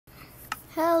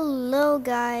Hello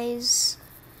guys,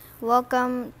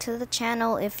 welcome to the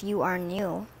channel if you are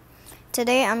new.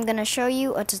 Today I'm gonna show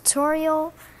you a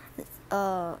tutorial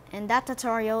and that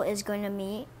tutorial is going to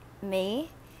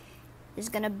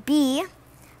be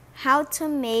how to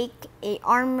make a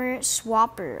armor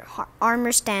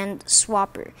stand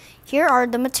swapper. Here are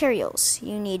the materials.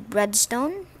 You need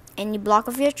redstone, any block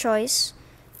of your choice,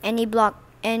 any button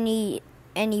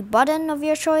of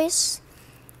your choice,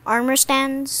 armor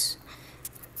stands,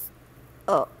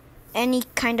 any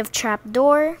kind of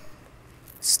trapdoor,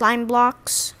 slime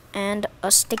blocks, and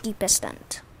a sticky piston.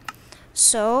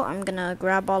 So I'm gonna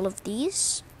grab all of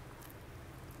these.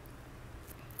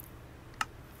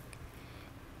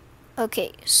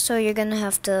 Okay, so you're gonna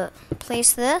have to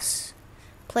place a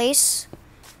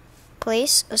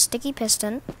sticky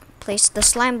piston, place the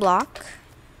slime block,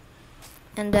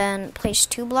 and then place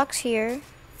 2 blocks here,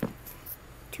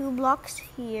 2 blocks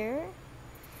here,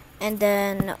 and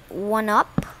then 1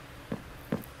 up,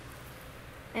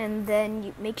 and then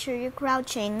you make sure you're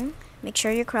crouching,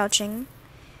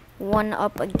 1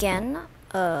 up again,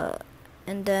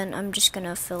 and then I'm just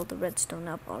gonna fill the redstone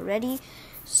up already.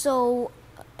 So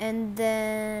and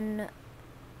then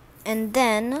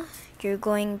you're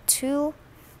going to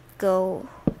go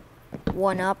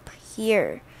 1 up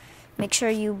here. Make sure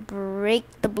you break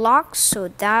the blocks so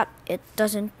that it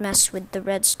doesn't mess with the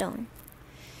redstone.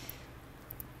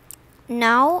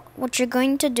 Now what you're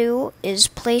going to do is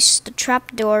place the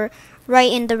trapdoor right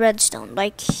in the redstone,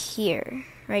 like here,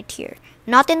 right here.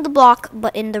 Not in the block,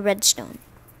 but in the redstone.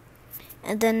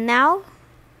 And then now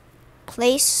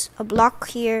place a block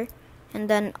here and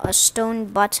then a stone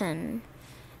button.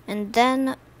 And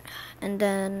then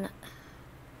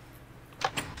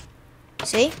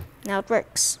see? Now it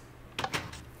works.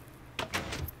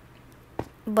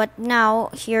 But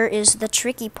now here is the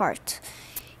tricky part.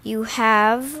 You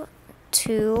have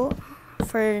to,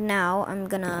 for now, I'm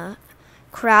gonna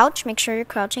crouch, make sure you're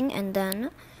crouching, and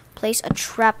then place a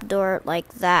trapdoor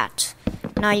like that.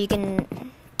 Now you can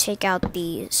take out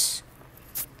these.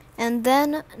 And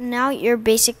then now you're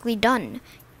basically done.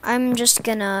 I just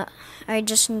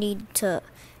need to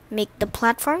make the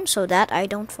platform so that I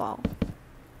don't fall.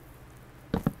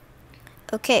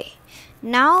 Okay,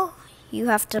 now you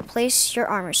have to place your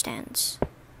armor stands.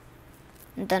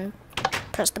 And then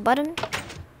press the button.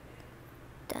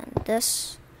 Then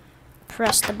this.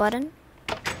 Press the button.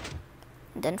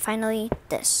 And then finally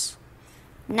this.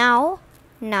 Now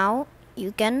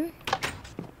you can,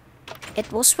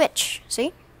 it will switch,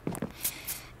 see?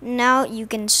 Now you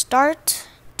can start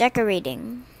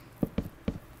decorating.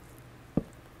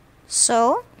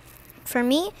 So, for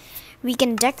me, we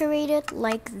can decorate it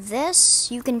like this.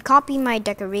 You can copy my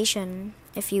decoration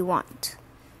if you want.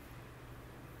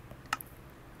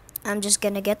 I'm just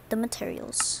gonna get the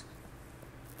materials.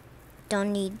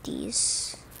 Don't need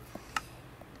these.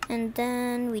 And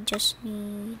then we just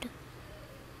need,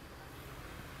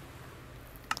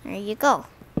 there you go.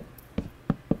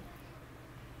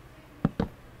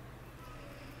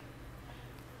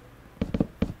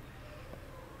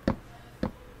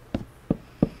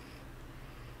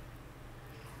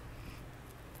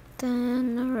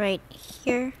 Then right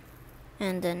here,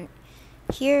 and then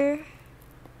here.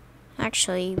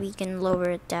 Actually, we can lower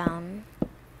it down.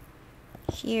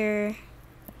 Here,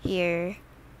 here,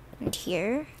 and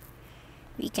here.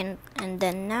 And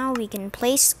then now we can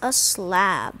place a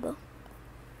slab.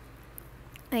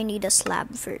 I need a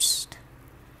slab first.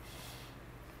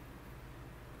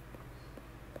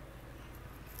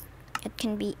 It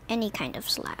can be any kind of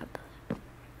slab.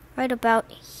 Right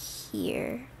about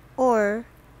here.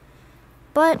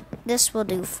 But this will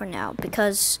do for now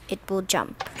because it will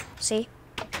jump. See?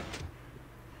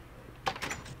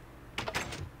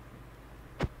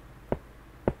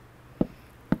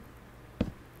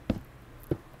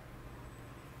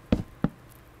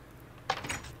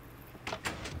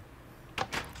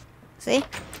 See?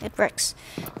 It works.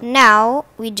 Now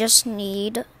we just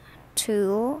need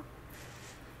to,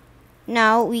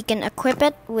 now we can equip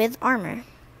it with armor.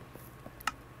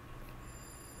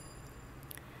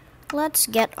 Let's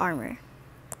get armor.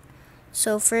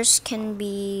 So first can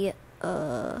be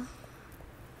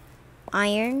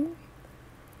iron,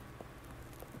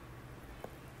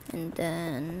 and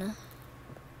then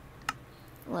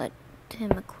let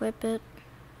him equip it.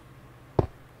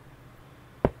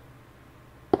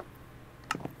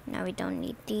 Now we don't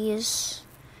need these.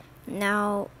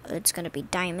 Now it's gonna be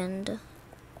diamond.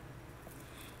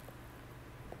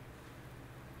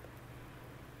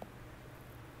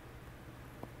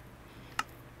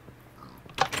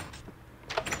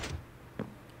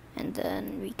 And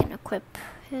then we can equip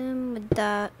him with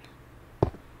that.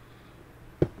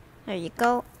 There you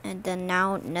go. And then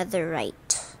now netherite.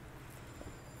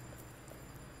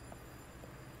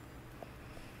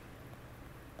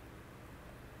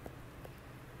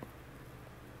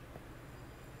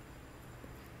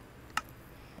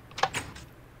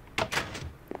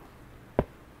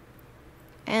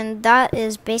 And that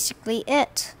is basically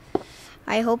it.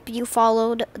 I hope you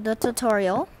followed the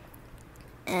tutorial,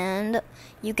 and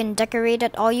you can decorate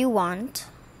it all you want,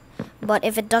 but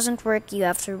if it doesn't work, you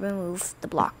have to remove the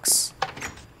blocks.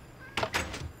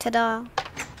 Ta-da!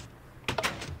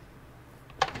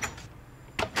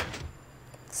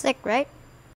 Sick, right?